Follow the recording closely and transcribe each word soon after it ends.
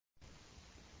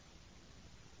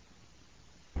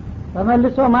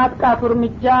በመልሶ ማጥቃቱ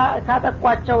እርምጃ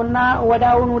ካጠቋቸውና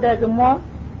ወዳውኑ ደግሞ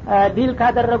ዲል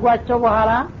ካደረጓቸው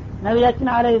በኋላ ነብያችን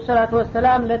አለይሂ ሰላቱ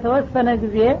ወሰለም ለተወሰነ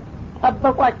ጊዜ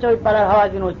ጠበቋቸው ይባላል።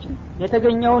 ሐዋዚኖችን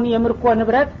የተገኘውን የምርኮ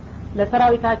ንብረት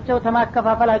ለሰራዊታቸው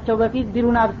ተማከፋፈላቸው በፊት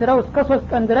ዲሉን አብስረው እስከ 3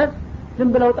 ቀን ድረስ ዝም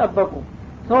ብለው ጠበቁ።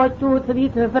 ሰዎቹ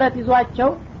ትቢት ህፍረት ይዟቸው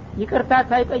ይቅርታ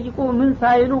ሳይጠይቁ ምን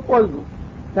ሳይሉ ቆዩ።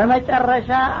 በመጨረሻ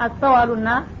አስተዋሉና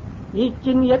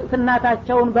ይህችን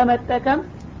የጥፍናታቸውን በመጠቀም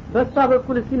በሷ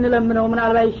በኩል ሲንለምነው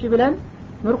ምናልባት እሺ ብለን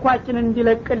ምርኳችንን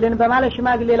እንዲለቅልን በማለት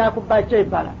ሽማግሌ ላኩባቸው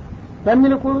ይባላል።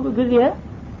 በሚልኩ ጊዜ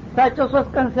እሳቸው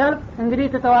 3 ቀን ሲያልፍ እንግዲህ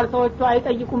ተተዋል ሰዎቹ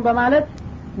አይጠይቁም በማለት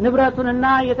ንብረቱንና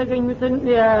የተገኙትን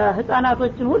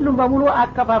ህፃናቶችን ሁሉም በሙሉ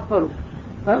አከፋፈሉ።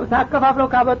 ታከፋፍለው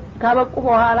ካበቁ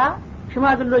በኋላ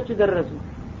ሽማግሌዎች ደረሱ።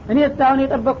 እኔ እስካሁን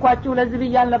የጠበቅኳችሁ ለዚህ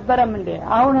ብዬ አልነበረም እንዴ?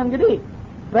 አሁን እንግዲህ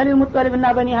በኒ ሙጠሊብና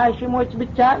በኒ ሃሺሞች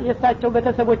ብቻ የሳቸው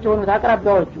ቤተሰቦች የሆኑት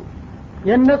አቅራቢያዎቹ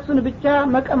የነሱን ብቻ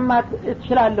መቀማት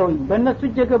እችላለሁኝ። በእነሱ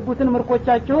እጅ የገቡትን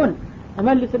ምርኮቻቸውን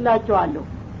እመልስላቸዋለሁ።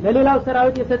 ለሌላው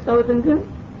ሰራዊት የሰጠሁትን ግን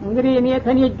እንግዲህ እኔ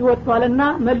ከኔ እጅ ወጥቷልና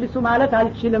መልሱ ማለት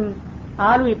አልችልም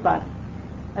አሉ ይባላል።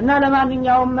 እና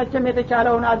ለማንኛውም መቼም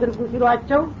የተቻለውን አድርጉ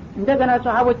ሲሏቸው እንደገና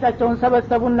ሷሃቦቻቸውን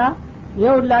ሰበሰቡና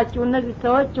ይኸውላችሁ እነዚህ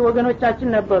ሰዎች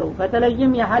ወገኖቻችን ነበሩ።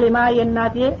 በተለይም የሐሊማ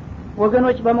የእናቴ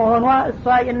ወገኖች በመሆኗ እሷ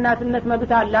የእናትነት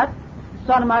መብት አላት።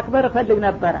 እሷን ማክበር እፈልግ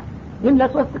ነበር። ግን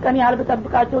ለ3 ቀን ያህል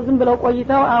በጠብቃቸው ዝም ብለው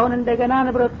ቆይተው አሁን እንደገና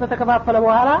ንብረቱ ተከፋፈለ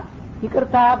በኋላ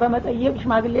ይቅርታ በመጠየቅ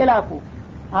ሽማግሌ ላኩ።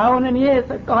 አሁን እኔ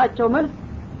የሰጠኋቸው መልስ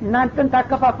እናንተን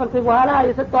ታከፋፈልኩ በኋላ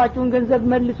የሰጠኋችሁን ገንዘብ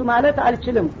መልሱ ማለት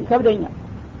አልችልም፣ ይከብደኛል።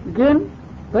 ግን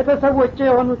ቤተሰቦቼ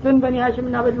የሆኑትን በኒ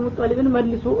ሃሺምና በኒ ሙጠሊብን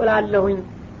መልሱ እላለሁኝ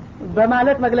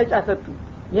በማለት መግለጫ ሰጡ።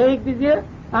 ይህ ጊዜ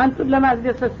አንቱን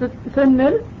ለማስደሰት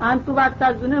ስንል አንቱ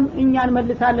ባታዙንም እኛን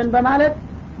መልሳለን በማለት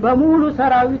በሙሉ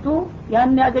ሰራዊቱ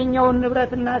ያን ያገኘውን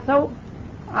ንብረትና ሰው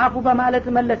አፉ በማለት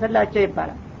መለሰላቸው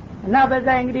ይባላል። እና በዛ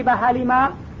እንግዲህ በሐሊማ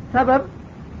ሰበብ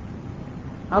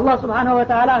አላህ Subhanahu Wa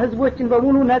Ta'ala ህዝቦችን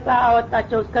በሙሉ ነፃ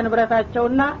አወጣቸው እስከ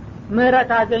ንብረታቸውና ምህረት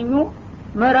አገኙ።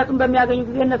 ምህረቱን በሚያገኙ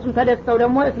ጊዜ እነሱም ተደስተው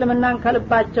ደግሞ እስልምናን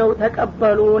ከልባቸው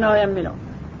ተቀበሉ ነው የሚለው።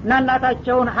 እና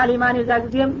እናታቸውን ሐሊማን የዛ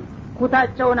ጊዜም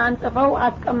ኩታቸውን አንጥፈው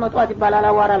አስቀመጧት ይባላል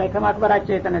አዋራ ላይ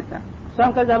ከማክበራቸው የተነሳ።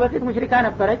 እሷም ከዛ በፊት ሙሽሪካ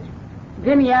ነበረች።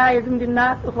 ግን ያ የዝምድና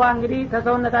ጥፏ እንግዲህ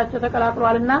ተሰውነታቸው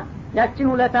ተቀላቅሏልና ያችን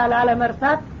ውለታ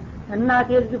ላለመርሳት እናቴ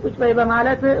እዚህ ቁጭ በይ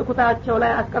በማለት ኩታቸው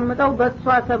ላይ አስቀምጠው በሷ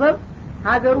ሰበብ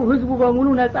ሀገሩ ህዝቡ በሙሉ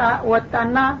ነፃ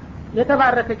ወጣና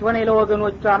የተባረከች ሆነ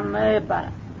ለወገኖቿም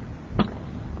ይባላል።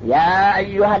 يا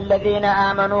أيها الذين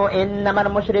آمنوا إنما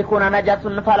المشركون نجس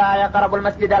فلا يقربوا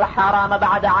المسجد الحرام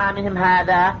بعد عامهم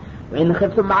هذا وإن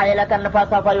خفتم عيلة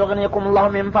فسوف يغنيكم الله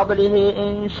من فضله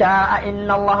إن شاء إن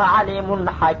الله عليم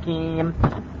حكيم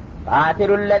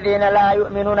قاتلوا الذين لا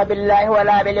يؤمنون بالله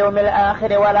ولا باليوم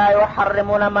الآخر ولا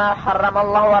يحرمون ما حرم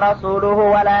الله ورسوله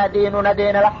ولا دينون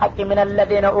دين الحق من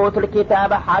الذين أوتوا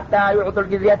الكتاب حتى يعطوا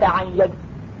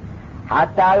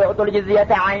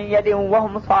الجزية عن يد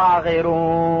وهم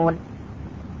صاغرون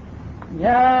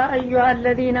يا أيها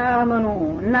الذين آمنوا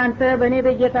إن أنت بني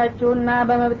بجتاتشونا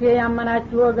بمبتي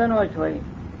يامناتشو وغنوشوي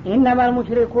إنما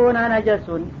المشركون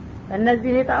نجسون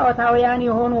النزيه تعوتاويان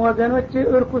يهون وغنوش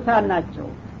اركسان ناتشو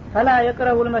فلا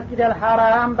يقربوا المسجد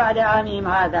الحرام بعد عامهم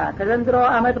هذا كذندرو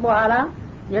أمد بوهالا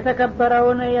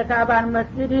يتكبرون يكعبان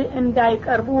مسجد انداي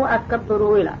كربو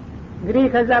أتكبروا إلا እንግዲህ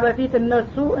ከዛ በፊት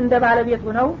እነሱ እንደ ባለቤት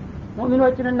ሆነው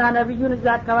ሙእሚኖችንና ነብዩን እዛ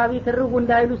አካባቢ ትርጉ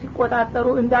እንዳይሉ ሲቆጣጠሩ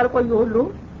እንዳልቆዩ ሁሉ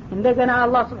እንደገና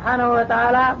አላህ Subhanahu Wa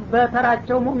Ta'ala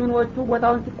በተራቸው ሙእሚኖቹ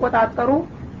ቦታውን ሲቆጣጠሩ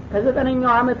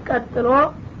ከ9ኛው አመት ቀጥሎ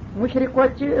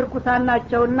ሙሽሪኮች እርኩሳን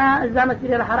ናቸውና እዛ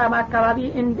መስጂድ አልሐራም አካባቢ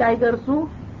እንዳይደርሱ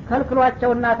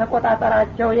ከልክሏቸውና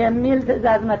ተቆጣጠራቸው የሚል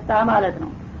ትእዛዝ መጣ ማለት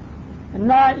ነው።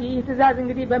 እና ይህ ትእዛዝ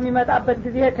እንግዲህ በሚመጣበት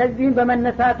ጊዜ ከዚህም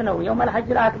በመነሳት ነው የውመል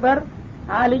ሐጅ አክበር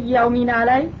አልያው ሚና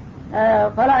ላይ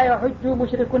فلا يحج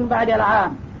مشرك بعد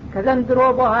العام ከዘንድሮ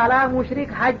በኋላ ሙሽሪክ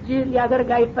ሐጅ ሊያደርግ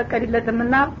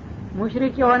አይፈቀድለትምና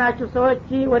ሙሽሪክ የሆናችሁ ሰዎች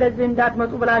ወደዚህ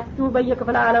እንዳትመጡ ብላችሁ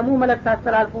በየክፍለ ዓለሙ መልእክት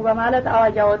አስተላልፉ በማለት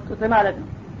አዋጅ አወጡት ማለት ነው።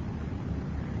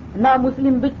 እና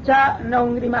ሙስሊም ብቻ ነው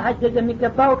እንግዲህ ማሐጀጅ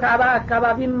የሚገባው ካባ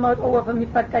አካባቢ መጥወፍ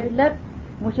የሚፈቀድለት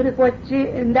ሙሽሪኮች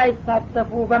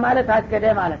እንዳይሳተፉ በማለት አገደ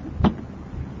ማለት ነው።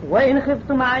 وإن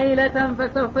خفتم عائلة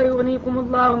فسوف يغنيكم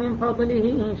الله من فضله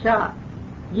إن شاء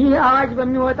ይህ አዋጅ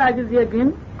በሚወጣ ጊዜ ግን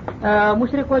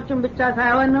ሙሽሪኮችን ብቻ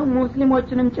ሳይሆን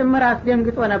ሙስሊሞችንም ጭምር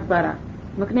አስደንግጦ ነበር።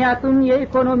 ምክንያቱም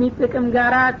የኢኮኖሚ ጥቅም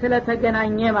ጋራ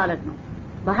ስለተገናኘ ማለት ነው።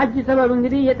 በሐጅ ሰበብ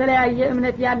እንግዲህ የተለያየ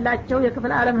እምነት ያላቸው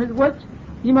የክፍለ ዓለም ህዝቦች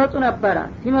ይመጡ ነበር።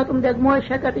 ሲመጡም ደግሞ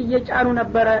ሸቀጥ እየጫኑ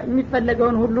ነበር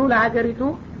የሚፈለገውን ሁሉ ለሀገሪቱ።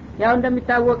 ያው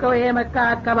እንደሚታወቀው ይሄ መካ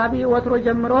አካባቢ ወትሮ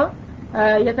ጀምሮ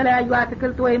የተለያዩ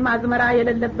አትክልት ወይም አዝመራ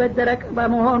የሌለበት ደረቅ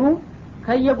በመሆኑ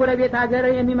ከየጎረቤት ሀገር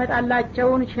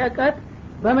የሚመጣላቸውን ሸቀጥ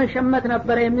በመሸመት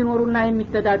ነበር የሚኖሩና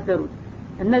የሚተዳደሩት።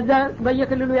 እነዛ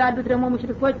በየክልሉ ያሉት ደግሞ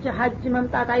ሙሽሪኮች ሀጅ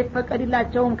መምጣት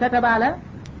አይፈቀድላቸውም ከተባለ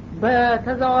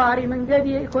በተዘዋዋሪ መንገድ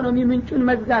የኢኮኖሚ ምንጩን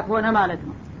መዝጋት ሆነ ማለት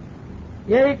ነው።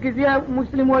 ይህ ጊዜ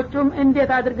ሙስሊሞቹም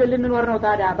እንዴት አድርገን ልንኖር ነው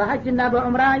ታዲያ በሀጅና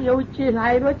በዑምራ የውጭ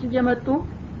ኃይሎች እየመጡ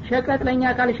ሸቀጥ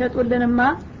ለኛ ካልሸጡልንማ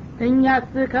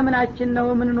እኛስ ከምናችን ነው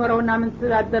የምንኖረውና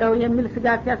የምንተዳደረው የሚል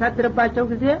ስጋት ሲያሳድርባቸው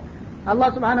ጊዜ አላህ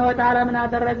Subhanahu Wa Ta'ala ምን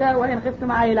አደረገ? ወይን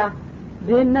ኺፍቱም አይላ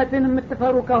ድህነትን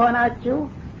የምትፈሩ ከሆናችሁ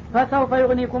ፈሰውፈ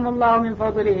ይግኒኩም አላሁ ሚን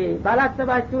ፈድሊሂ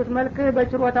ባላሰባችሁት መልክ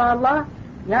በችሮታው አላህ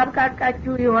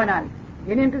ያብቃቃችሁ ይሆናል።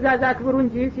 የኔን ትእዛዝ አክብሩ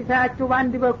እንጂ ሲሳያችሁ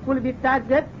በአንድ በኩል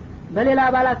ቢታገድ በሌላ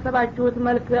ባላሰባችሁት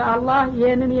መልክ አላህ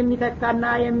ይህንን የሚተካና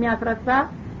የሚያስረሳ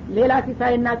ሌላ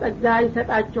ሲሳይና ጸጋ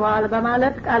ይሰጣችኋል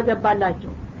በማለት ቃል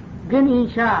ገባላቸው። ግን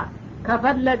ኢንሻ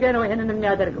ከፈለገ ነው ይሄንን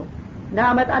የሚያደርገው።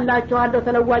 እናመጣላችኋለሁ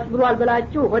ተለዋጭ ብሏል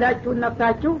ብላችሁ ሆዳችሁን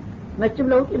ነፍታችሁ መቼም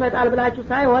ለውጥ ይመጣል ብላችሁ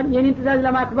ሳይሆን የኔን ትእዛዝ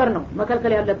ለማክበር ነው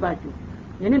መከልከል ያለባችሁ።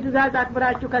 የኔን ትእዛዝ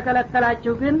አክብራችሁ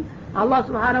ከከለከላችሁ ግን አላህ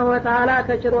Subhanahu Wa Ta'ala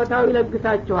ከችሮታው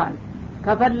ይለግሳችኋል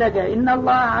ከፈለገ።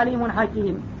 ኢነላህ አሊሙን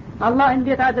ሐኪም አላህ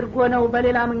እንዴት አድርጎ ነው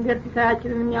በሌላ መንገድ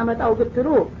ሲሳያችንን የሚያመጣው ብትሉ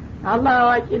አላህ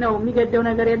አዋቂ ነው፣ የሚገደው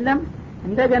ነገር የለም።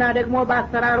 እንደገና ደግሞ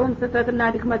በአሰራሩም ስህተትና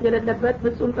ድክመት የሌለበት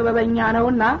ፍጹም ጥበበኛ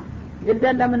ነውና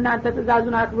ግልደን ለምናንተ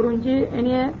ትእዛዙን አክብሩ እንጂ እኔ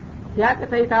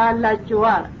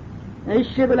ያቅተይታላችኋል።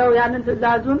 እሺ ብለው ያንን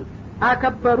ትእዛዙን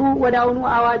አከበሩ። ወዳውኑ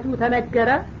አዋጁ ተነገረ።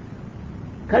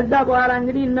 ከዛ በኋላ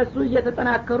እንግዲህ እነሱ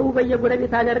እየተጠናከሩ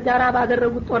በየጎረቤት ሀገር ጋር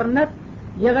ባደረጉት ጦርነት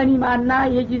የገኒማና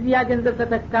የጂዚያ ገንዘብ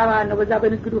ተተካባ ነው በዛ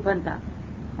በንግዱ ፈንታ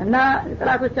እና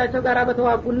ጥላቶቻቸው ጋር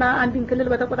በተዋጉና አንድን ክልል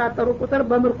በተቆጣጠሩ ቁጥር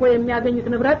በምርኮ የሚያገኙት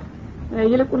ንብረት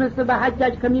ይልቁንስ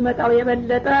በሐጃጅ ከሚመጣው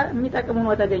የበለጠ የሚጠቅም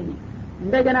ሆኖ ተገኘ።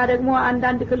 እንደገና ደግሞ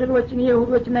አንዳንድ ክልሎችን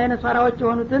የይሁዶችና የነሷራዎች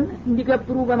የሆኑትን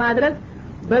እንዲገብሩ በማድረግ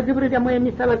በግብር ደግሞ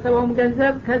የሚሰበሰበውም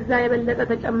ገንዘብ ከዛ የበለጠ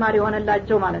ተጨማሪ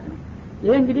ሆነላቸው ማለት ነው።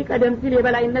 ይሄ እንግዲህ ቀደም ሲል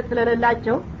የበላይነት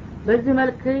ስለሌላቸው በዚህ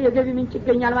መልክ የገቢ ምንጭ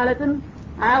ይገኛል ማለትም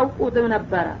አያውቁትም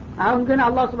ነበረ። አሁን ግን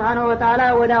አላህ Subhanahu Wa Ta'ala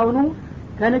ወዳውኑ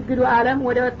ከንግዱ ዓለም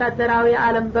ወደ ወታደራዊ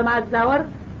ዓለም በማዛወር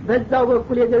በዛው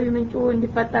በኩል የገቢ ምንጩ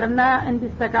እንዲፈጠርና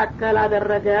እንዲስተካከል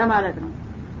አደረገ ማለት ነው።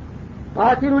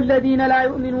 ቃቲሉ الذين لا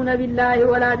يؤمنون بالله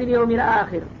ولا باليوم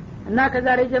الآخر እና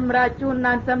ከዛሬ ጀምራችሁ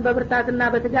እናንተም በብርታትና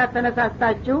በትጋት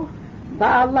ተነሳስታችሁ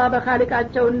በአላህ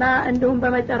በኻሊቃቸውና እንዲሁም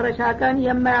በመጨረሻ ቀን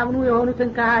የማያምኑ የሆኑትን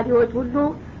ከሃዲዎች ሁሉ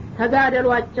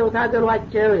ተጋደሏቸው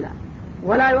ታገሏቸው ይላል።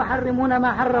 ولا يحرمون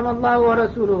ما حرم الله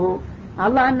ورسوله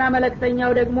አላህና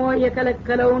መልእክተኛው ደግሞ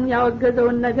የከለከለውን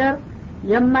ያወገዘውን ነገር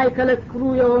የማይከለክሉ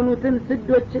የሆኑትን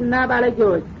ስዶችና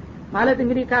ባለጌዎች ማለት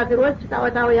እንግዲህ ካፊሮች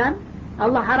ጣዖታውያን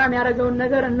አላህ ሐራም ያደረገውን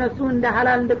ነገር እነሱ እንደ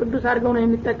ሐላል እንደ ቅዱስ አድርገው ነው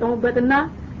የሚጠቀሙበትና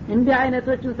እንዲህ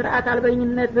አይነቶችን ስርዓት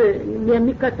አልበኝነት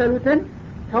የሚከተሉትን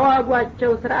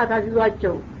ተዋጓቸው፣ ስርዓት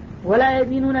አዝዟቸው። ወላ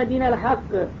የዲኑነ ዲነል ሐቅ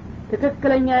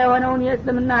ትክክለኛ የሆነውን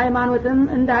የእስልምና ሃይማኖትም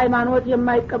እንደ ሃይማኖት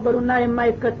የማይቀበሉና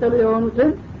የማይከተሉ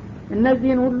የሆኑትን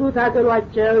እነዚህን ሁሉ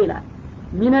ታገሏቸው ይላል።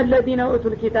 ሚን الذين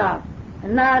اوتوا الكتاب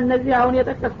እና እነዚህ አሁን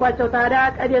የጠቀስኳቸው ታዲያ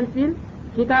ቀደም ሲል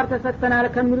ኪታብ ተሰጥተናል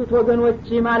ከሚሉት ወገኖች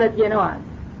ማለት ነው።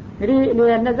 እንግዲህ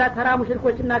እነዛ ተራ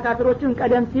ሙሽሪኮችና ካፊሮችን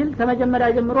ቀደም ሲል ከመጀመሪያ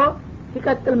ጀምሮ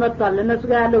ሲቀጥል መጥቷል እነሱ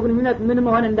ጋር ያለው ግንኙነት ምን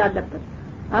መሆን እንዳለበት።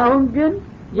 አሁን ግን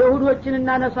ይሁዶችንና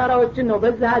ነሳራዎችን ነው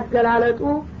በዛ አገላለጡ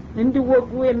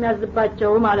እንዲወጉ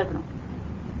የሚያዝባቸው ማለት ነው።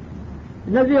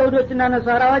 እነዚህ ይሁዶችና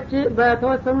ነሳራዎች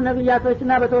በተወሰኑ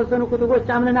ነብያቶችና በተወሰኑ ኩቱቦች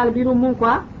አምነናል ቢሉም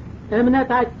እንኳን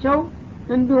እምነታቸው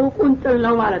እንዲሁ ቁንጥል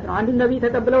ነው ማለት ነው። አንዱ ነብይ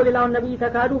ተቀብለው ሌላውን ነብይ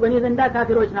ተካዱ በእኔ ዘንዳ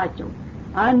ካፊሮች ናቸው።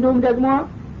 አንዱም ደግሞ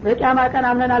ለቂያማ ቀን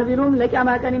አምነናል ቢሉም ለቂያማ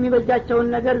ቀን የሚበጃቸውን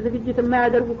ነገር ዝግጅት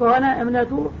የማያደርጉ ከሆነ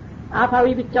እምነቱ አፋዊ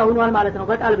ብቻ ሆኗል ማለት ነው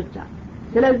በቃል ብቻ።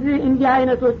 ስለዚህ እንዲህ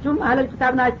አይነቶቹም አህለል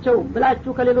ኪታብ ናቸው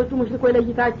ብላችሁ ከሌሎቹ ሙሽሪኮች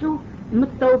ለይታችሁ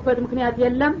የምትተውበት ምክንያት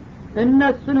የለም።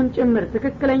 እነሱንም ጭምር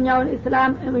ትክክለኛውን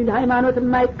እስላም ሃይማኖት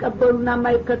የማይቀበሉና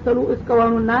የማይከተሉ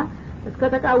እስከሆኑና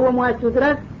እስከተቃወሟችሁ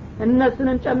ድረስ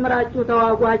እነሱንም ጨምራችሁ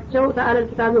ተዋጓቸው ተአለል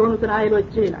ኪታብ የሆኑትን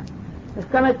ኃይሎች ይላል።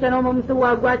 እስከመቼ ነው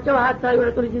የምትዋጓቸው? ሀታ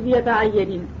ይወጡል ጂዚየተ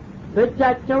አየዲን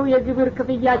በእጃቸው የግብር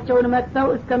ክፍያቸውን መጥተው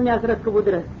እስከሚያስረክቡ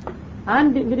ድረስ።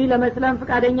 አንድ እንግዲህ ለመስለም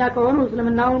ፈቃደኛ ከሆኑ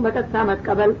እስልምናውን በቀጥታ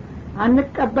መቀበል፣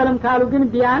 አንቀበልም ካሉ ግን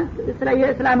ቢያንስ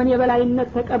የእስላምን የበላይነት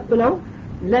ተቀብለው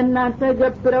ለናንተ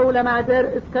ገብረው ለማደር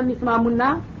እስከሚስማሙና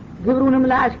ግብሩንም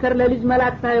ለአሽከር ለልጅ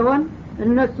መላክ ሳይሆን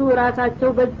እነሱ ራሳቸው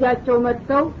በእጃቸው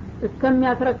መጥተው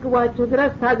እስከሚያስረክቧችሁ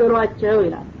ድረስ ታገሏቸው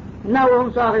ይላል። እና ወሁም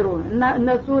ሷሂሩን እና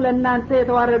እነሱ ለናንተ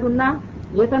የተዋረዱና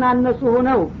የተናነሱ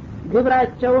ሆነው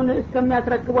ግብራቸውን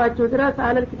እስከሚያስረክቧችሁ ድረስ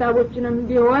አለል ኪታቦችንም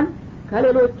ቢሆን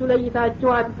ከሌሎቹ ለይታችሁ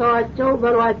አትተዋቸው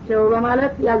በሏቸው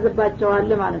በማለት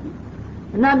ያዘባቸዋል ማለት ነው።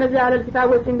 እና እነዚህ አህለል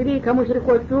ኪታቦች እንግዲህ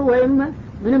ከሙሽሪኮቹ ወይም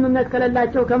ምንም እምነት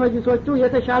ከሌላቸው ከመጁሶቹ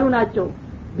የተሻሉ ናቸው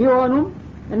ቢሆኑም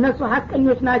እነሱ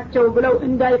ሐቀኞች ናቸው ብለው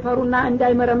እንዳይፈሩና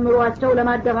እንዳይመረምሯቸው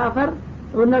ለማደፋፈር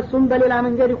እነሱም በሌላ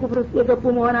መንገድ ኩፍር ውስጥ የገቡ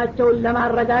መሆናቸውን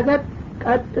ለማረጋገጥ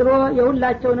ቀጥሎ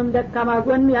የሁላቸውንም ደካማ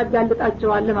ጎን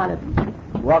ያጋልጣቸዋል ማለት ነው።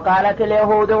 وقالت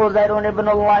اليهود عزير ابن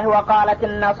الله وقالت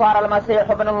النصارى المسيح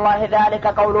ابن الله ذلك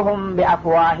قولهم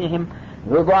بأفواههم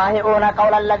يضاهئون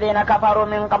قول الذين كفروا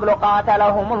من قبل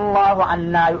قاتلهم الله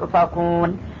أنى يؤفكون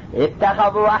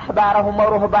اتخذوا أحبارهم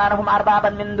ورهبانهم أربابا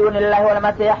من دون الله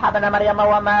والمسيح ابن مريم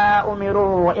وما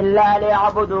أمروا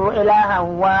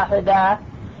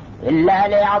إلا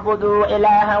ليعبدوا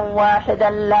إلها واحدا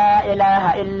لا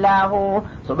إله إلا هو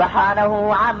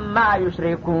سبحانه عما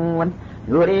يشركون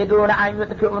يريدون أن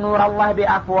يطفئوا نور الله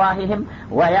بأفواههم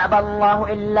ويأبى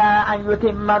الله إلا أن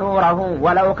يتم نوره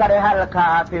ولو كره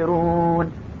الكافرون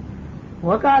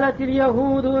وقالت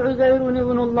اليهود عزير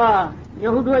ابن الله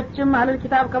የሁዶችም አህለል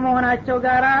ኪታብ ከመሆናቸው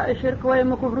ጋራ ሽርክ ወይም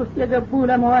ኩፍር ውስጥ የገቡ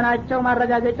ለመሆናቸው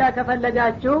ማረጋገጫ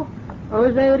ከፈለጋችሁ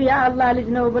ዑዘይር የአላህ ልጅ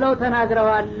ነው ብለው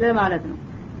ተናግረዋል ማለት ነው።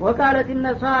 ወቃለት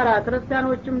النصارى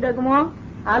ክርስቲያኖችም ደግሞ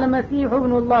አልመሲህ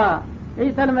ኢብኑላህ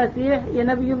ዒሳ አልመሲህ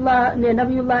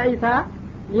የነብዩላህ ዒሳ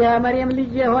የመርየም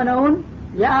ልጅ የሆነውን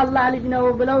የአላህ ልጅ ነው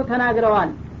ብለው ተናግረዋል።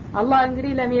 አላህ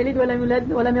እንግዲህ ለሚሊድ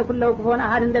ወለም የኩን ለሁ ኩፉወን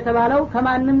አሐድ እንደተባለው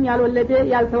ከማንም ያልወለደ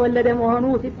ያልተወለደ መሆኑ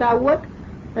ሲታወቅ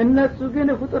እነሱ ግን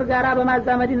ፍጡር ጋራ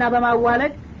በማዛመድና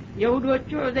በማዋለድ የሁዶቹ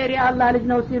ዑዘይር የአላህ ልጅ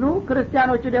ነው ሲሉ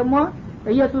ክርስቲያኖቹ ደግሞ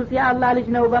ኢየሱስ የአላህ ልጅ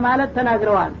ነው በማለት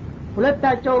ተናግረዋል።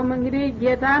 ሁለታቸውም እንግዲህ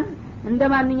ጌታን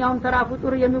እንደማንኛውም ተራ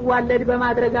ፍጡር የሚዋለድ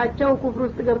በማድረጋቸው ኩፍር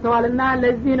ውስጥ ገብተዋልና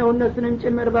ለዚህ ነው እነሱንም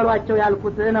ጭምር በሏቸው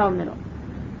ያልኩት ነው የሚለው።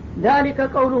 ذلك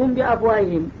قولهم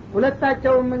بأفواههم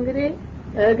ሁለታቸውም እንግዲህ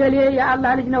እገሌ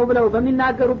የአላህ ልጅ ነው ብለው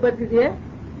በሚናገሩበት ጊዜ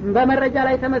በመረጃ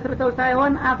ላይ ተመስርተው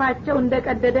ሳይሆን አፋቸው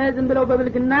እንደቀደደ ዝም ብለው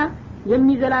በብልግና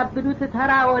የሚዘላብዱት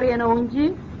ተራ ወሬ ነው እንጂ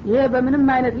ይሄ በምንም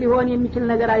አይነት ሊሆን የሚችል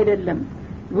ነገር አይደለም።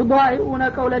 يضاهئون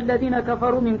قول الذين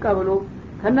كفروا من قبل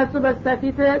ከነሱ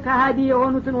በስተፊት ከሃዲ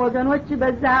የሆኑትን ወገኖች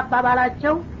በዛ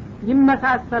አባባላቸው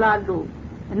ይመሳሰላሉ።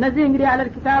 እነዚህ እንግዲህ አህለል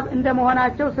ኪታብ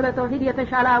እንደመሆናቸው ስለ ተውሂድ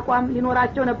የተሻለ አቋም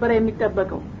ሊኖራቸው ነበር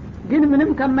የሚጠበቀው። ግን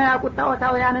ምንም ከማያውቁት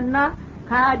ጣዖታውያንና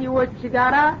ከሃዲዎች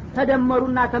ጋራ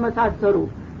ተደመሩና ተመሳሰሉ።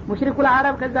 ሙሽሪኩል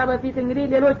አረብ ከዛ በፊት እንግዲህ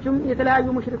ሌሎችም የተለያዩ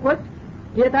ሙሽሪኮች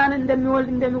ጌታን እንደሚወልድ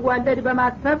እንደሚዋለድ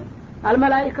በማሰብ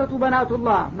አልመላኢከቱ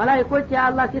በናቱላህ መላእክቶች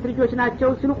የአላህ ሴት ልጆች ናቸው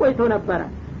ሲሉ ቆይተው ነበር።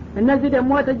 እነዚህ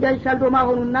ደግሞ ተጃጅሻል ዶማ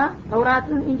ሆኑና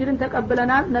ተውራትን እንጅልን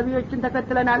ተቀብለናል ነብዮችን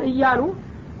ተከትለናል እያሉ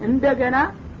እንደገና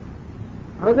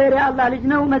ዑዘይር የአላህ ልጅ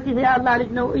ነው መሲህ የአላህ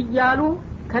ልጅ ነው እያሉ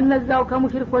ከነዛው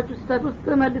ከሙሽሪኮች ውስጥ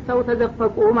መልሰው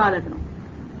ተዘፈቁ ማለት ነው።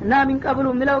 እና ምን ቀብሉ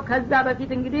የሚለው ከዛ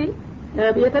በፊት እንግዲህ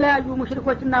የተለያዩ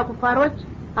ሙሽሪኮችና ኩፋሮች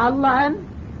አላህን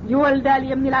ይወልዳል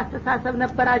የሚል አስተሳሰብ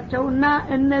ነበራቸውና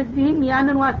እነዚህም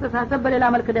ያንን አስተሳሰብ በሌላ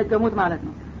መልክ ደገሙት ማለት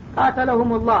ነው።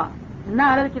 ቃተለሁሙላህ እና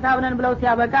አህለል ኪታብ ነን ብለው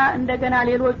ሲያበቃ እንደገና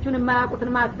ሌሎቹን የማያውቁትን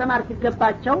ማስተማር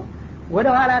ሲገባቸው ወደ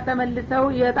ኋላ ተመልሰው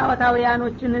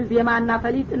የጣዖታውያኖችን ዜማና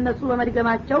ፈሊጥ እነሱ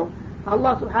በመድገማቸው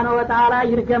አላህ Subhanahu Wa Ta'ala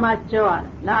ይርገማቸው አለ።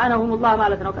 ለአነሁሙላህ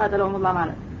ማለት ነው። ቃተለሁሙላህ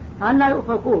ማለት አና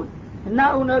ይፈኩን እና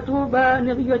እውነቱ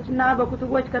በነብዮችና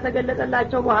በኩቱቦች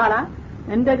ከተገለጸላቸው በኋላ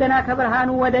እንደገና ከብርሃኑ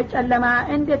ወደ ጨለማ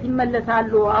እንዴት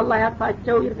ይመለሳሉ? አላህ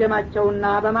ያጥፋቸው ይርገማቸውና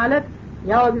በማለት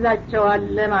ያወግዛቸዋል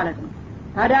ማለት ነው።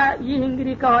 ታዲያ ይህ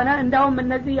እንግዲህ ከሆነ እንዳውም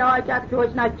እነዚህ ያዋቂ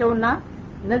አጥፊዎች ናቸውና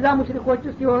እነዛ ሙሽሪኮች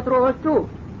ሲወትሮዎቹ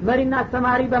መሪና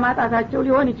አስተማሪ በማጣታቸው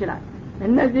ሊሆን ይችላል።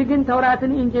 እነዚህ ግን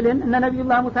ተውራትን እንጅልን እነ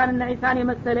ነብዩላህ ሙሳንና ኢሳን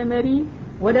የመሰለ መሪ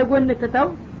ወደ ጎን ከተው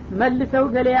መልሰው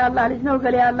ገሌ ያላህ ልጅ ነው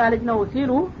ገሌ ያላህ ልጅ ነው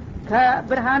ሲሉ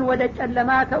ከብርሃን ወደ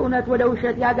ጨለማ ከእውነት ወደ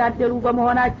ውሸት ያጋደሉ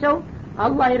በመሆናቸው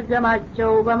አላህ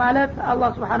ይርገማቸው በማለት አላህ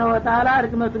Subhanahu Wa Ta'ala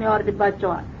እርግመቱን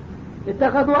ያወርድባቸዋል።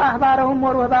 የተخذوا احبارهم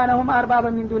ورهبانهم اربابا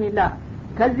من دون الله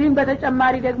ከዚህም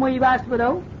በተጨማሪ ደግሞ ይባስ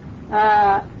ብለው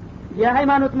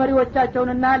የሃይማኖት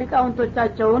መሪዎቻቸውንና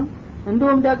ሊቃውንቶቻቸውን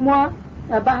እንዲሁም ደግሞ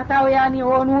ባህታውያን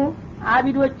የሆኑ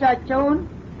አቢዶቻቸውን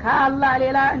ከአላህ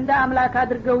ሌላ እንደ አምላክ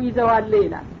አድርገው ይዘዋል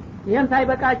ይላል። ይሄም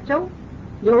ሳይበቃቸው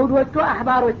የሁዶቹ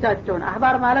አህባሮቻቸውን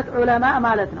አህባር ማለት ዑለማ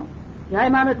ማለት ነው።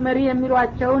 የሃይማኖት መሪ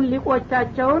የሚሏቸውን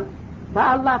ሊቆቻቸውን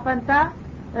በአላህ ፈንታ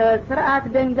ስርዓት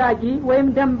ደንጋጊ ወይም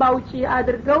ደንባውጪ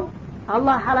አድርገው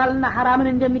አላህ ሐላልና ሐራምን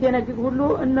እንደሚደነግግ ሁሉ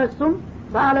እነሱም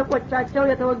በአለቆቻቸው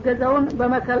የተወገዘውን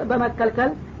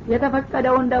በመከልከል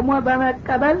የተፈቀደውን ደግሞ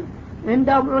በመቀበል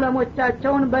እንደውም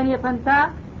ዑለሞቻቸውን በእኔ ፈንታ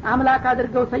አምላክ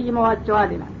አድርገው ሰይመዋቸዋል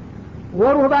ይላል።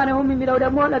 ወሩህባነሁም የሚለው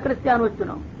ደግሞ ለክርስቲያኖቹ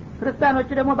ነው። ክርስቲያኖቹ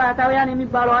ደግሞ ባህታውያን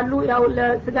የሚባሉ አሉ። ያው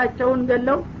ለስጋቸውን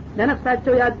ገለው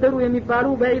ለነፍሳቸው ያደሩ የሚባሉ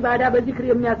በኢባዳ በዚክር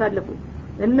የሚያሳልፉ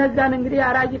እነዛን እንግዲህ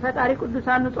አራጂ ፈጣሪ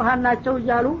ቅዱሳን ንጹሃን ናቸው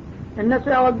እያሉ እነሱ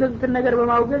ያወገዙትን ነገር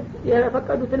በማውገዝ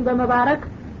የፈቀዱትን በመባረክ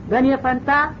በእኔ ፈንታ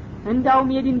እንዳውም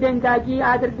የዲን ደንጋጊ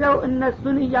አድርገው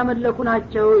እነሱን እያመለኩ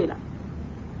ናቸው ይላል።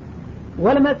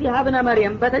 ወልመሲህ ኢብነ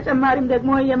መርየም በተጨማሪም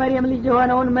ደግሞ የመርየም ልጅ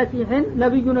የሆነውን መሲህን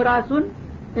ነብዩን ራሱን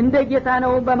እንደ ጌታ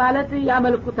ነው በማለት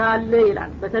ያመልኩታል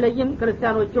ይላል። በተለይም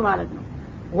ክርስቲያኖቹ ማለት ነው።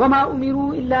 ወማ ኡሚሩ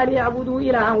ኢላ ሊያዕቡዱ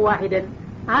ኢላሃን ዋሂደን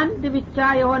አንድ ብቻ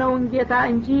የሆነውን ጌታ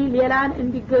እንጂ ሌላን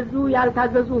እንዲገዙ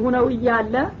ያልታዘዙ ሆነው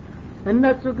እያለ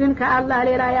እነሱ ግን ከአላህ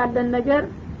ሌላ ያለን ነገር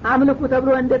አምልኩ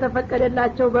ተብሎ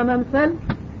እንደተፈቀደላቸው በመምሰል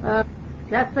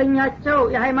ሲያሰኛቸው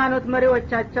የሃይማኖት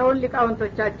መሪዎቻቸውን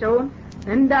ሊቃውንቶቻቸውን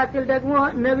እንዳትል ደግሞ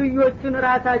ነብዮቹን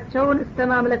ራሳቸውን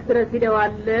እስተማምለክ ድረስ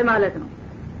ሂደዋል ማለት ነው።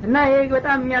 እና ይሄ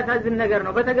በጣም የሚያሳዝን ነገር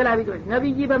ነው። በተገላቢጦች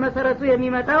ነብይ በመሰረቱ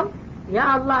የሚመጣው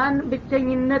የአላህን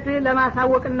ብቸኝነት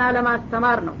ለማሳወቅና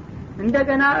ለማስተማር ነው።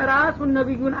 እንደገና ራሱን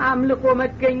ነብዩን አምልኮ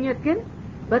መገኘት ግን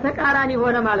በተቃራኒ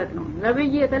ሆነ ማለት ነው።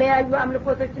 ነብይ የተለያዩ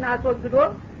አምልኮቶችን አስወግዶ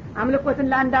አምልኮትን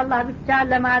ለአንድ አላህ ብቻ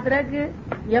ለማድረግ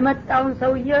የመጣውን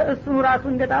ሰውዬ እሱ ራሱ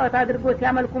እንደ ጣዖት አድርጎ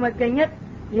ሲያመልኩ መገኘት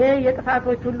ይሄ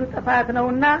የጥፋቶች ሁሉ ጥፋት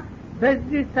ነውና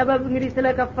በዚህ ሰበብ እንግዲህ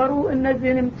ስለከፈሩ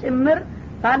እነዚህንም ጭምር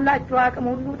ባላችሁ አቅም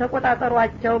ሁሉ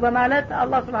ተቆጣጣሯቸው በማለት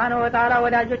አላህ Subhanahu Wa Ta'ala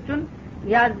ወዳጆቹን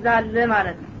ያዛል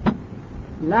ማለት ነው።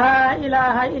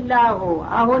 ላኢላሃ ኢላሁ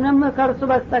አሁንም ከርሱ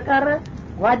በስተቀር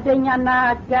ጓደኛና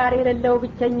አጋር የሌለው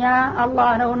ብቸኛ አላህ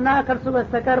ነውና ከርሱ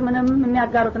በስተቀር ምንም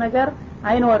የሚያጋሩት ነገር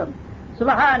አይኖርም።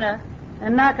 ሱብሃነ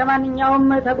እና ከማንኛውም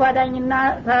ተጓዳኝና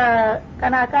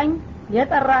ተቀናቃኝ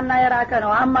የጠራና የራቀ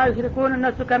ነው። አማ ይሽርኩን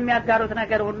እነሱ ከሚያጋሩት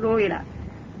ነገር ሁሉ ይላል።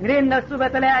 እንግዲህ እነሱ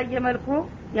በተለያየ መልኩ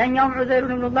ያኛውም ዑዘይር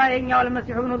ኢብኑላህ የኛው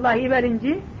አልመሲህ ኢብኑላህ ይበል እንጂ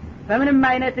በምንም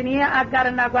አይነት እኔ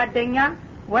አጋርና ጓደኛ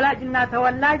ወላጅና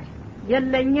ተወላጅ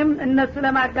የለኝም እነሱ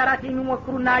ለማጋራት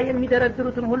የሚሞክሩና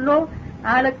የሚደረድሩትን ሁሉ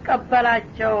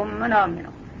አልቀበላቸውም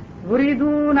ነው።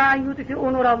 ዩሪዱና ዩጥፊኡ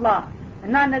ኑረላህ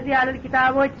እና እነዚህ አለል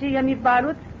ኪታቦች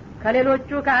የሚባሉት ከሌሎቹ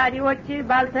ከሃዲዎች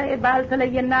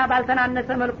ባልተለየና ባልተናነሰ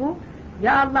መልኩ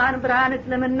የአላህን ብርሃን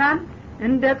እስልምናን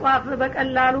እንደ ጧፍ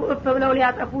በቀላሉ እፍ ብለው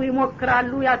ሊያጠፉ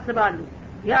ይሞክራሉ ያስባሉ።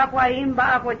 ያቋይም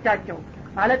በአፎቻቸው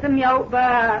ማለትም ያው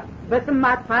በስም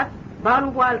ማጥፋት ባሉ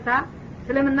ቧልታ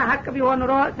እስልምና ሐቅ ቢሆን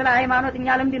ኖሮ ስለ ሃይማኖት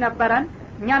እኛ ልምድ ነበረን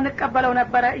እኛ እንቀበለው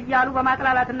ነበር እያሉ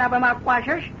በማጥላላትና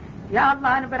በማቋሸሽ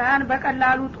የአላህን ብርሃን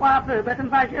በቀላሉ ጧፍ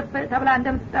በትንፋሽ እፍ ተብላ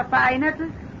እንደምትጠፋ አይነት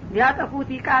ሊያጠፉት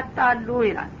ይቃጣሉ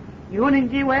ይላል። ይሁን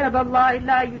እንጂ ወይበላህ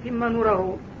ኢላ ይቲመ ኑረሁ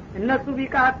እነሱ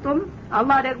ቢቃጡም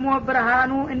አላህ ደግሞ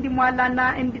ብርሃኑ እንዲሟላና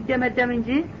እንዲደመደም እንጂ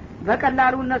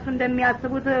በቀላሉ እነሱ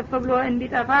እንደሚያስቡት እፍ ብሎ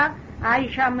እንዲጠፋ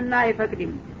አይሻምና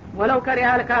አይፈቅድም። ወለው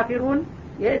ከሪሃል ካፊሩን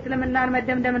የእስልምናን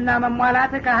መደምደምና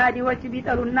መሟላት ከሃዲዎች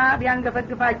ቢጠሉና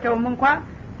ቢያንገፈግፋቸውም እንኳን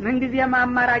ምን ጊዜም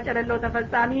አማራጭ የሌለው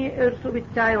ተፈጻሚ እርሱ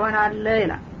ብቻ ይሆናል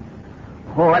ይላል።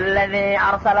 هو الذي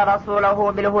أرسل رسوله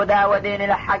بالهدى ودين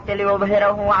الحق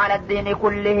ليظهره على الدين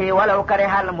كله ولو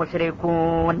كره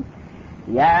المشركون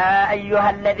يا أيها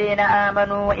الذين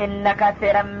آمنوا إن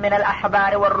كثيرا من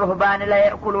الأحبار والرهبان لا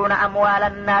يأكلون أموال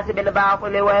الناس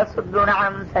بالباطل ويصدون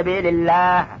عن سبيل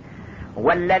الله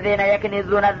والذين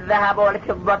يكنزون الذهب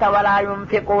والفضة ولا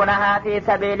ينفقونها في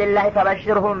سبيل الله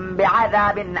فبشرهم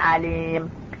بعذاب أليم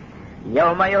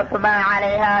يوم يحمى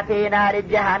عليها في نار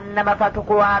جهنم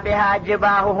فتقوى بها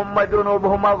جباههم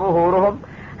وجنوبهم وظهورهم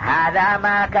هذا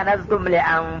ما كنزتم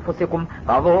لأنفسكم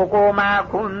فذوقوا ما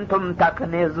كنتم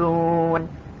تكنزون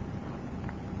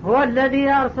هو الذي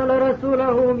أرسل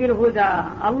رسوله بالهدى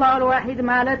الله الواحد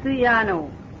مالت يانو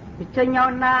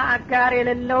ብቸኛውና አጋር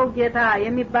የሌለው ጌታ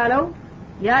የሚባለው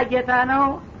ያ ጌታ ነው።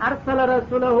 አርሰለ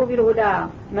ረሱለሁ ቢልሁዳ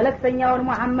መልእክተኛውን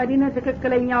መሐመድን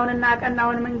ትክክለኛውንና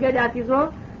ቀናውን መንገድ አስይዞ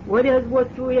ወደ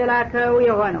ህዝቦቹ የላከው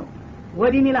የሆነው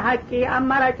ወዲኒል ሐቂ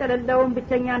አማራጭ የሌለውን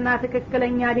ብቸኛና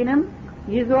ትክክለኛ ዲንም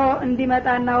ይዞ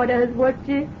እንዲመጣና ወደ ህዝቦች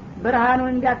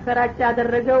ብርሃኑን እንዲያሰራጭ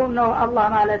ያደረገው ነው አላህ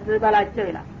ማለት በላቸው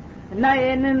ይላል። እና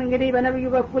ይሄንን እንግዲህ በነብዩ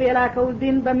በኩል የላከው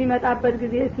ዲን በሚመጣበት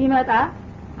ጊዜ ሲመጣ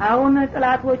አሁን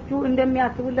ጥላቶቹ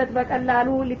እንደሚያስቡለት በቀላሉ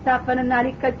ሊታፈንና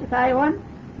ሊቀጭ ሳይሆን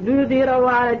ሊዩዲረው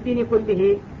አለ ዲን ኩልህ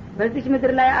በዚህ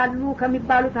ምድር ላይ አሉ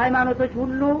ከሚባሉት ሃይማኖቶች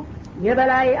ሁሉ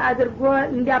የበላይ አድርጎ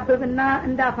እንዲያብብና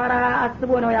እንዲያፈራ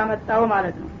አስቦ ነው ያመጣው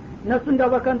ማለት ነው። እነሱ እንደው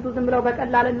በከንቱ ዝም ብለው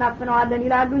በቀላል እናፍነዋለን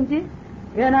ይላሉ እንጂ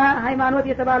ገና ሃይማኖት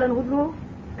የተባለን ሁሉ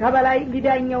ከበላይ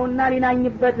ሊዳኘውና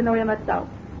ሊናኝበት ነው የመጣው።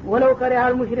 ወለው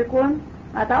ከሪሃል ሙሽሪኩን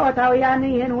አታውታውያን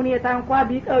ይሄን ሁኔታ እንኳን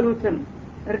ቢጠሉትም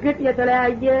እርግጥ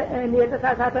የተለያየ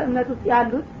የተሳሳተ እምነት ውስጥ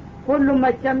ያሉት ሁሉም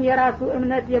መቼም የራሱ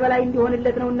እምነት የበላይ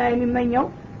እንዲሆንለት ነውና የሚመኘው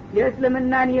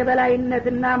የእስልምናን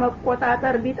የበላይነትና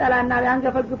መቆጣጠር ቢጠላና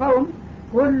ቢያንገፈግፈውም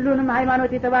ሁሉንም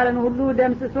ሃይማኖት የተባለን ሁሉ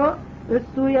ደምስሶ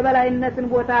እሱ የበላይነትን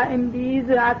ቦታ እንዲይዝ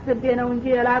አስቤ ነው እንጂ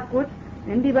የላኩት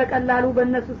እንዲህ በቀላሉ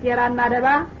በእነሱ ሴራና ደባ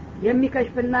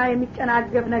የሚከሽፍና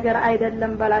የሚጨናገፍ ነገር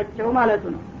አይደለም በላቸው ማለቱ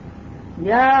ነው።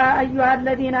 ያ አዩሃ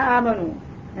الذين آمنوا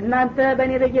እናንተ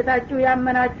በእኔ በጌታችሁ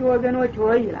ያመናችሁ ወገኖች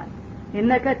ሆይ ይላል።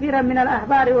 እነ ከቲረ من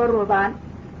الأحبار والرهبان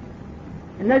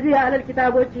እነዚህ አህለል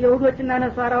ኪታቦች ይሁዶችና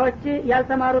ነሷራዎች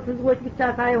ያልተማሩት ህዝቦች ብቻ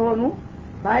ሳይሆኑ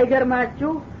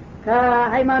ባይገርማችሁ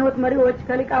ከሃይማኖት መሪዎች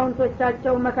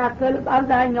ከሊቃውንቶቻቸው መካከል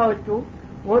አብዛኛዎቹ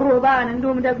ወሩህባን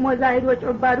እንዲሁም ደግሞ ዛሂዶች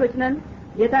ዑባዶች ነን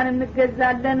ጌታን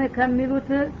እንገዛለን ከሚሉት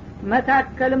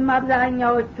መካከልም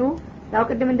አብዛኛዎቹ ያው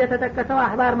ቅድም እንደተጠቀሰው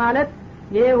አህባር ማለት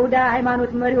የይሁዳ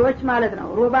ሃይማኖት መሪዎች ማለት ነው።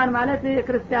 ሩህባን ማለት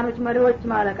የክርስቲያኖች መሪዎች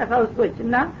ማለት ቀሳውስቶች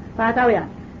እና ፋታውያን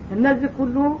እነዚህ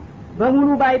ሁሉ በሙሉ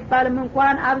ባይባልም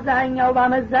እንኳን አብዛኛው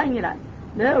ባመዛኝ ይላል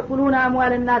ለእኩሉን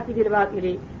አምዋልና ሲቢል ባጢሊ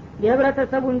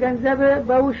የህብረተሰቡን ገንዘብ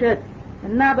በውሸት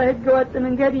እና በህገ ወጥ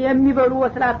መንገድ የሚበሉ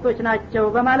ወስላቶች ናቸው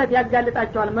በማለት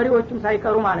ያጋልጣቸዋል መሪዎቹም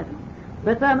ሳይቀሩ ማለት ነው።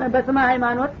 በስመ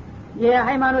ሃይማኖት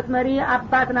የሃይማኖት መሪ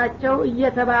አባት ናቸው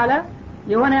እየተባለ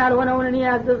የሆነ ያልሆነውን እኔ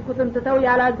ያዘዝኩትን ትተው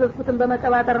ያላዘዝኩትን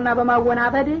በመቀባጠርና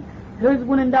በማወናበድ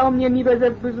ህዝቡን እንዳውም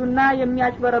የሚበዘብዙና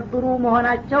የሚያጭበረብሩ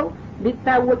መሆናቸው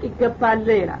ሊታወቅ ይገባል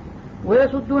ይላል።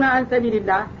 ወየሱዱና አን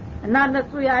ሰቢልላህ እና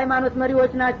እነሱ የሃይማኖት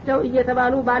መሪዎች ናቸው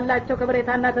እየተባሉ ባላቸው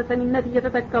ከብሬታና ተሰሚነት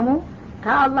እየተጠቀሙ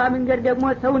ከአላህ መንገድ ደግሞ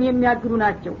ሰውን የሚያግዱ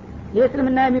ናቸው።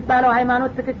 የእስልምና የሚባለው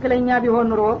ሃይማኖት ትክክለኛ ቢሆን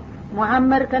ኑሮ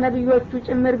ሙሐመድ ከነብዮቹ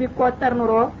ጭምር ቢቆጠር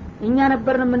ኑሮ እኛ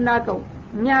ነበርን የምናውቀው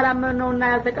እኛ ያላመነውና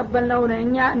ያልተቀበልነው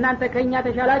እኛ እናንተ ከኛ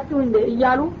ተሻላችሁ እንዴ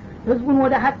እያሉ ህዝቡን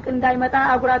ወደ ሀቅ እንዳይመጣ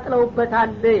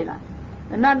አጉራጥለውበታል ይላል።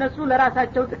 እና እነሱ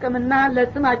ለራሳቸው ጥቅምና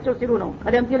ለስማቸው ሲሉ ነው።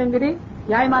 ቀደም ሲል እንግዲህ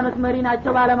የሃይማኖት መሪ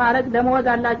ናቸው ባለማለት ደሞዝ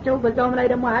አላቸው በዛውም ላይ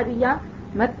ደግሞ ሀዲያ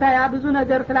መታያ ብዙ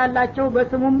ነገር ስላላቸው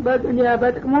በስሙም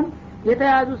በጥቅሙም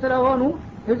የተያዙ ስለሆኑ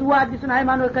ህዝቡ አዲሱን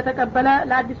ሃይማኖት ከተቀበለ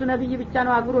ለአዲሱ ነብይ ብቻ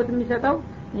ነው አክብሮት የሚሰጠው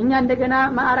እኛ እንደገና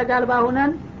ማዕረግ አልባ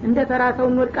ሆነን እንደተራሰው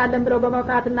እንወድቃለን ብለው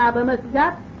በመውቃትና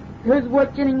በመስጋት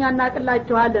ህዝቦችን እኛ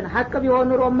እናቅላቸዋለን ሀቅ ቢሆን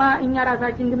ኑሮማ እኛ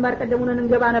ራሳችን ግንባር ቀደሙን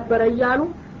እንገባ ነበር እያሉ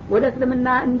ወደ እስልምና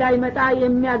እንዳይመጣ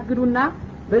የሚያግዱና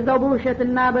በዛው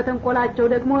በውሸትና በተንኮላቸው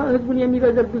ደግሞ ህዝቡን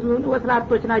የሚበዘብዙ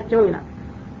ወስላቶች ናቸው ይላል።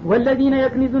 ወለዚነ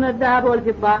የክኒዙነ الذهب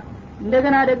والفضة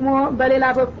እንደገና ደግሞ በሌላ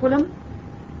በኩልም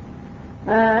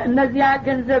እነዚያ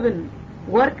ገንዘብን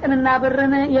ወርቅንና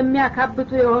ብርን የሚያካብቱ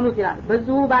የሆኑት ይላል።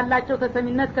 በዚሁ ባላቸው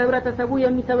ተሰሚነት ከህብረተሰቡ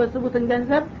የሚሰበስቡትን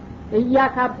ገንዘብ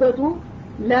እያካበቱ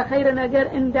ለኸይር ነገር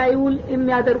እንዳይውል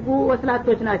የሚያደርጉ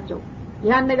ወስላቶች ናቸው።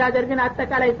 ይህ አነጋገር ግን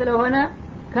አጠቃላይ ስለሆነ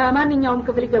ከማንኛውም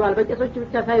ክፍል ይገባል በቄሶች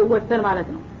ብቻ ሳይወሰን ማለት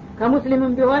ነው።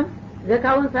 ከሙስሊምም ቢሆን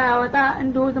ዘካውን ሳያወጣ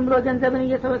እንዲሁ ዝም ብሎ ገንዘብን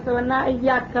እየሰበሰበና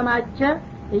እያከማቸ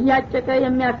እያጨቀ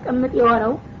የሚያስቀምጥ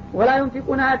የሆነው ወላዩም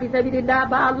ፊቁና ፊ ሰቢልላህ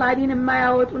በአላህ ዲን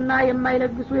የማያወጡና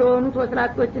የማይለግሱ የሆኑት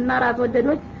ወስላቶችና ራስ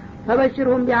ወደዶች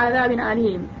ፈበሽሩም ቢአዛቢን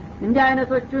አሊም እንዲህ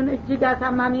አይነቶቹን እጅግ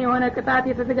አሳማሚ የሆነ ቅጣት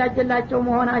የተዘጋጀላቸው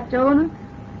መሆናቸውን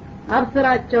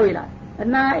አብስራቸው ይላል።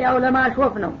 እና ያው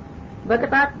ለማሾፍ ነው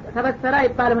በቅጣት ተበሰራ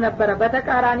ይባልም ነበር።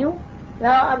 በተቃራኒው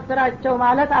ያው አብስራቸው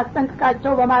ማለት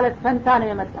አስጠንቅቃቸው በማለት ፈንታ ነው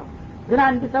የመጣው። ግን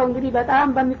አንድ ሰው እንግዲህ በጣም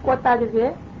በሚቆጣ ጊዜ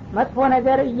መጥፎ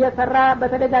ነገር እየሰራ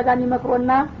በተደጋጋሚ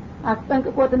መክሮና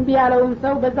አስጠንቅቆት እንቢ ያለውን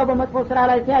ሰው በዛው በመጥፎ ስራ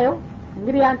ላይ ሲያየው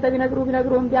እንግዲህ አንተ ቢነግሩ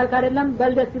እንቢ ያልክ አይደለም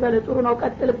በልደስ ይበል ጥሩ ነው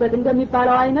ቀጥልበት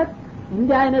እንደሚባለው አይነት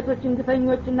እንዲህ አይነቶች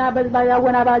እንግፈኞችና በዝባዥ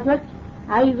አወናባጆች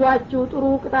አይዟችሁ ጥሩ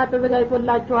ቅጣት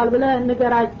ተዘጋጅቶላችኋል ብለህ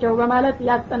ንገራቸው በማለት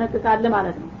ያስጠነቅቃል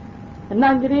ማለት ነው። እና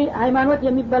እንግዲህ ሃይማኖት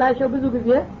የሚበላሸው ብዙ ጊዜ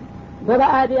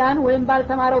በባዕዲያን ወይም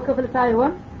ባልተማረው ክፍል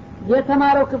ሳይሆን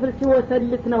የተማረው ክፍል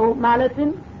ሲወሰልት ነው ማለትን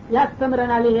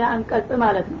ያስተምረናል ይሄ አንቀጽ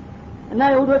ማለት ነው። እና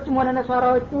ይሁዶችም ሆነ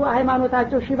ነሷራዎቹ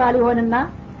ሃይማኖታቸው ሽባ ሊሆንና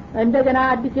እንደገና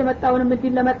አዲስ የመጣውን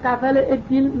እድል ለመካፈል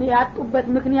እድል ያጡበት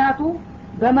ምክንያቱ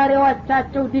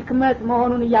በመሪዎቻቸው ድክመት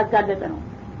መሆኑን እያጋለጠ ነው።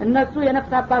 እነሱ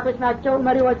የነፍስ አባቶች ናቸው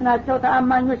መሪዎች ናቸው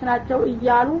ተአማኞች ናቸው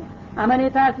እያሉ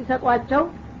አመኔታ ሲሰጧቸው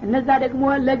እነዛ ደግሞ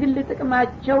ለግል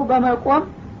ጥቅማቸው በመቆም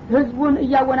ህዝቡን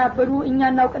እያወናበዱ እኛ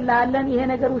እናውቅልሃለን ይሄ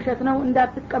ነገር ውሸት ነው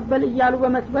እንዳትቀበል እያሉ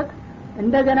በመስበክ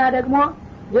እንደገና ደግሞ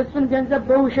የሱን ገንዘብ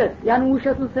በውሸት ያን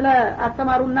ውሸቱን ስለ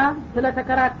አስተማሩና ስለ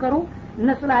ተከራከሩ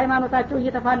እነሱ ለሃይማኖታቸው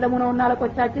እየተፋለሙ ነውና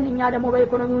አለቆቻችን እኛ ደግሞ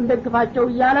በኢኮኖሚው እንደግፋቸው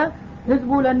እያለ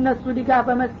ህዝቡ ለነሱ ድጋፍ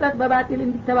በመስጠት በባጢል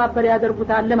እንዲተባበር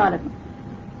ያደርጉታል ማለት ነው።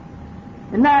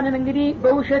 እና አንን እንግዲህ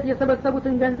በውሸት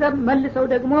የሰበሰቡትን ገንዘብ መልሰው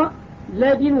ደግሞ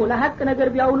ለዲኑ ለሐቅ ነገር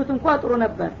ቢያውሉት እንኳን ጥሩ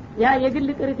ነበር። ያ የግል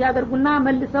ጥሪት ያደርጉና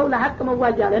መልሰው ለሐቅ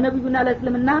መዋጃ ለነብዩና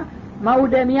ለእስልምና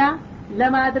ማውደሚያ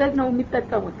ለማድረግ ነው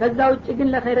የሚጠቀሙት። ከዛ ውጭ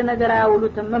ግን ለኸይር ነገር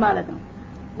አያውሉትም ማለት ነው።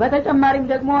 በተጨማሪም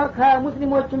ደግሞ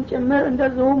ከሙስሊሞችም ጭምር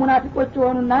እንደዚሁ ሙናፊቆች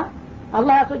ሆኑና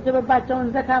አላህ ያስወጀበባቸውን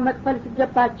ዘካ መክፈል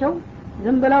ሲገባቸው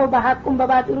ዝም ብለው በሐቁም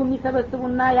በባጢሉ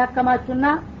የሚሰበስቡና ያከማቹና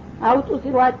አውጡ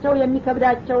ሲሏቸው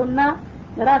የሚከብዳቸውና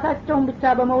ራሳቸውን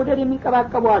ብቻ በመውደድ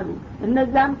የሚንቀባቀቡ አሉ።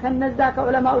 እነዛም ከነዛ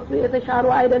ከዑለማዎቹ የተሻሉ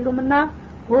አይደሉምና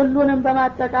ሁሉንም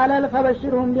በማጠቃለል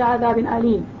ፈበሽሩም ቢአዛቢን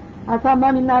አሊም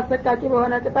አሳማሚና አሰቃቂ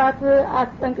በሆነ ቅጣት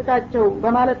አስጠንቅቃቸው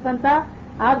በማለት ፈንታ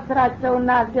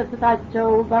አብስራቸውና አስደስታቸው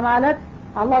በማለት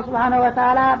አላህ Subhanahu Wa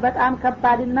Ta'ala በጣም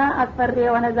ከባድና አስፈሪ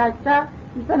የሆነ ዛቻ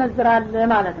ይሰነዝራል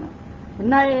ማለት ነው።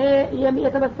 እና ይሄ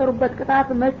የተበሰሩበት ቅጣት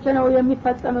መቼ ነው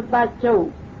የሚፈጸምባቸው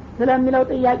ስለሚለው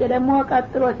ጥያቄ ደግሞ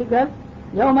ቀጥሎ ሲገልጽ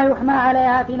የውመ ይህማ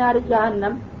አለይሃ ፊ ናር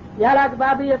ጀሃነም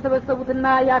ያላግባብ የሰበሰቡትና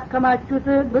ያከማቹት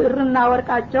ብርና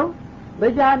ወርቃቸው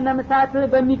በጀሃነም እሳት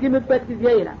በሚግምበት ጊዜ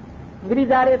ይላል። እንግዲህ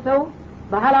ዛሬ ሰው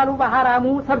በሐላሉ በሐራሙ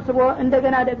ሰብስቦ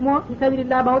እንደገና ደግሞ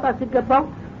ፊሰቢልላህ ማውጣት ሲገባው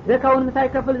ዘካውን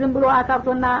ሳይከፍል ዝም ብሎ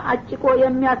አካፍቶና አጭቆ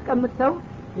የሚያስቀምጥ ሰው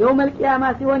የውመል ቂያማ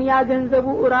ሲሆን ያ ገንዘቡ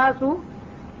ራሱ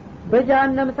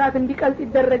በጀሃነም እሳት እንዲቀልጥ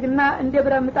ይደረግና እንደ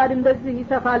ብረት ምጣድ እንደዚህ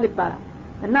ይሰፋል ይባላል።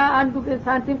 እና አንዱ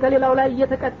ሳንቲም ከሌላው ላይ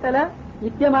እየተቀጠለ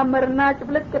ይደማመርና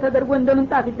ጭፍለቅ ተደርጎ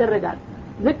እንደምንጣፍ ይደረጋል።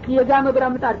 ልክ የጋመ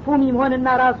ብረት ምጣድ ፉም ይሆንና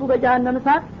ራሱ በጀሃነም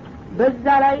እሳት በዛ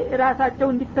ላይ ራሳቸው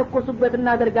እንዲተኮሱበት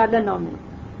እናደርጋለን ነው የሚለው።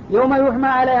 የውመ ይህማ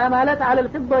አለይሃ ማለት አለል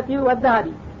ፍበቲ ወዛሃቢ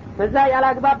በዛ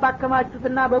ያላግባብ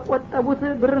ባከማቹትና በቆጠቡት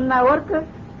ብርና ወርቅ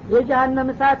የጀሃነም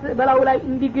እሳት በላው ላይ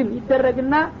እንዲግም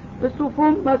ይደረግና እሱ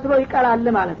ፉም መስሎ ይቀላል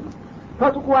ማለት ነው።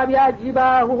 ፈቱቁዋ ቢያ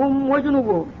ጂባሁም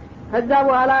ወጅኑቡሁም ከዛ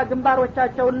በኋላ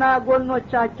ግንባሮቻቸውና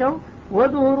ጎኖቻቸው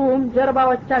ወዱሩም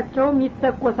ጀርባዎቻቸውም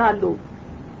ይተኮሳሉ።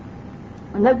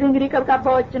 እነዚህ እንግዲህ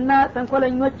ቀብቃባዎችና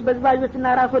ተንኮለኞች በዝባዦችና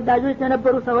ራስ ወዳጆች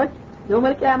የነበሩ ሰዎች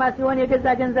የውመል ቂያማ ሲሆን የገዛ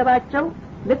ገንዘባቸው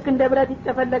ልክ እንደ ብረት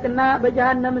ይጨፈለቅና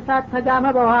በጀሃነም እሳት ተጋመ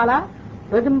በኋላ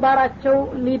በግንባራቸው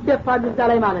ይደፋሉ እዛ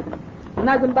ላይ ማለት ነው። እና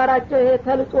ግንባራቸው ይሄ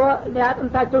ተልጦ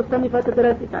ያጥንታቸው እስከሚፈት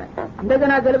ድረስ ይታያል።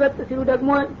 እንደገና ገልበጥ ሲሉ ደግሞ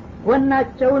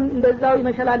ጎናቸውን እንደዛው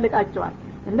ይመሸላልቃቸዋል።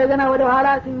 እንደገና ወደ ኋላ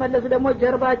ሲመለሱ ደግሞ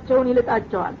ጀርባቸውን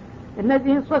ይልጣቸዋል።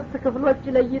 እነዚህን ሶስት ክፍሎች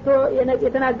ለይቶ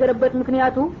የተናገረበት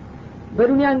ምክንያቱ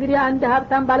በዱንያ እንግዲህ አንድ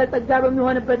ሀብታም ባለጸጋ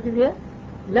በሚሆንበት ጊዜ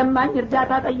ለማኝ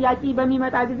እርዳታ ጠያቂ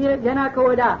በሚመጣ ጊዜ ገና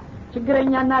ከወዳ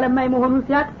ችግረኛና ለማኝ መሆኑን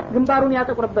ሲያቅ ግንባሩን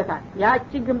ያጠቁርበታል።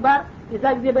 ያቺ ግንባር የዛ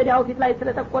ጊዜ በዳው ፊት ላይ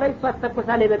ስለተቆረ እሷ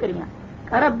ተተኮሳለች በቅድሚያ።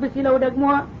 ቀረብ ሲለው ደግሞ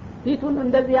ፊቱን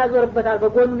እንደዚህ ያዞርበታል፣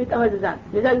 በጎኑ ይጠመዝዛል።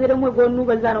 የዛ ጊዜ ደግሞ ጎኑ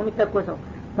በዛ ነው የሚተኮሰው።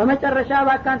 በመጨረሻ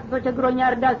ባካንተ ተቸግሮኛ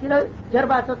እርዳ ሲለው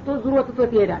ጀርባ ሰጥቶ ዙሮ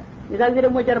ትቶት ይሄዳል። የዛ ጊዜ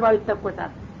ደግሞ ጀርባው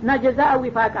ይተኮሳል። እና ጀዛኡ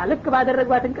ዊፋቃ ልክ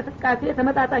ባደረጓት እንቅስቃሴ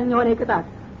ተመጣጣኝ የሆነ ቅጣት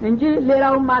እንጂ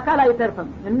ሌላውም አካል አይተርፍም።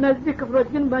 እነዚህ ክፍሎች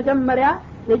ግን መጀመሪያ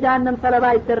የጀሃነም ሰለባ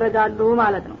ይደረጋሉ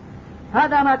ማለት ነው።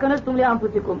 هذا ما كنتم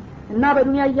لانفسكم እና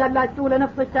በዱንያ እያላችሁ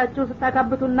ለነፍሶቻችሁ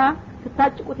ስታካብቱና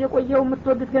ስታጭቁት የቆየው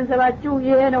የምትወዱት ገንዘባችሁ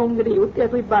ይሄ ነው እንግዲህ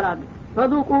ውጤቱ ይባላሉ።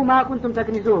 ፈዱቁ ማ ኩንቱም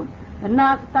ተክኒዙን እና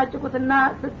ስታጭቁትና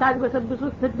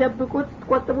ስታግበሰብሱት ስትደብቁት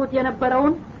ቆጥቡት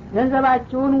የነበረውን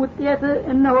ገንዘባችሁን ውጤት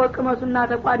እነሆ ቅመሱና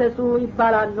ተቋደሱ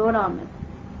ይባላሉ ነው።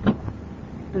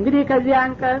 እንግዲህ ከዚህ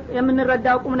አንቀጽ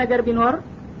የምንረዳው ቁም ነገር ቢኖር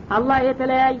አላህ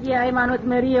የተለያየ ሃይማኖት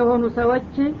መሪ የሆኑ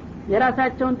ሰዎች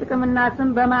የራሳቸውን ጥቅምና ስም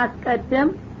በማስቀደም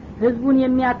ህዝቡን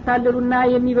የሚያታልሉና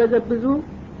የሚበዘብዙ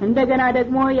እንደገና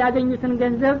ደግሞ ያገኙትን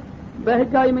ገንዘብ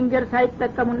በህጋዊ መንገድ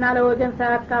ሳይጠቀሙና ለወገን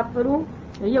ሳያካፍሉ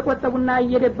እየቆጠቡና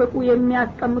እየደበቁ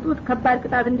የሚያስቀምጡት ከባድ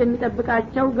ቅጣት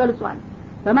እንደሚጠብቃቸው ገልጿል።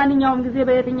 በማንኛውም ጊዜ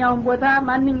በየትኛውም ቦታ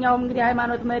ማንኛውም እንግዲህ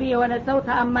ሃይማኖት መሪ የሆነ ሰው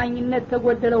ተአማኝነት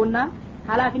ተጎደለውና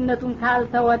ኃላፊነቱን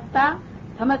ካልተወጣ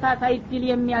ተመሳሳይ ድል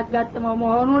የሚያጋጥመው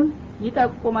መሆኑን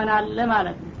ይጠቁመናል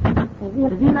ማለት ነው።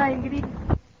 እዚህ ላይ እንግዲህ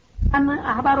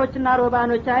አህባሮችና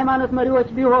ሮባኖች ሃይማኖት መሪዎች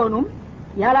ቢሆኑም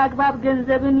ያላግባብ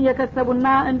ገንዘብን የከሰቡና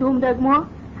እንዲሁም ደግሞ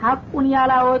ሐቁን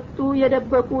ያላወጡ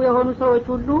የደበቁ የሆኑ ሰዎች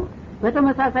ሁሉ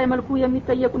በተመሳሳይ መልኩ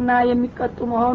የሚጠየቁና የሚቀጡ መሆኑ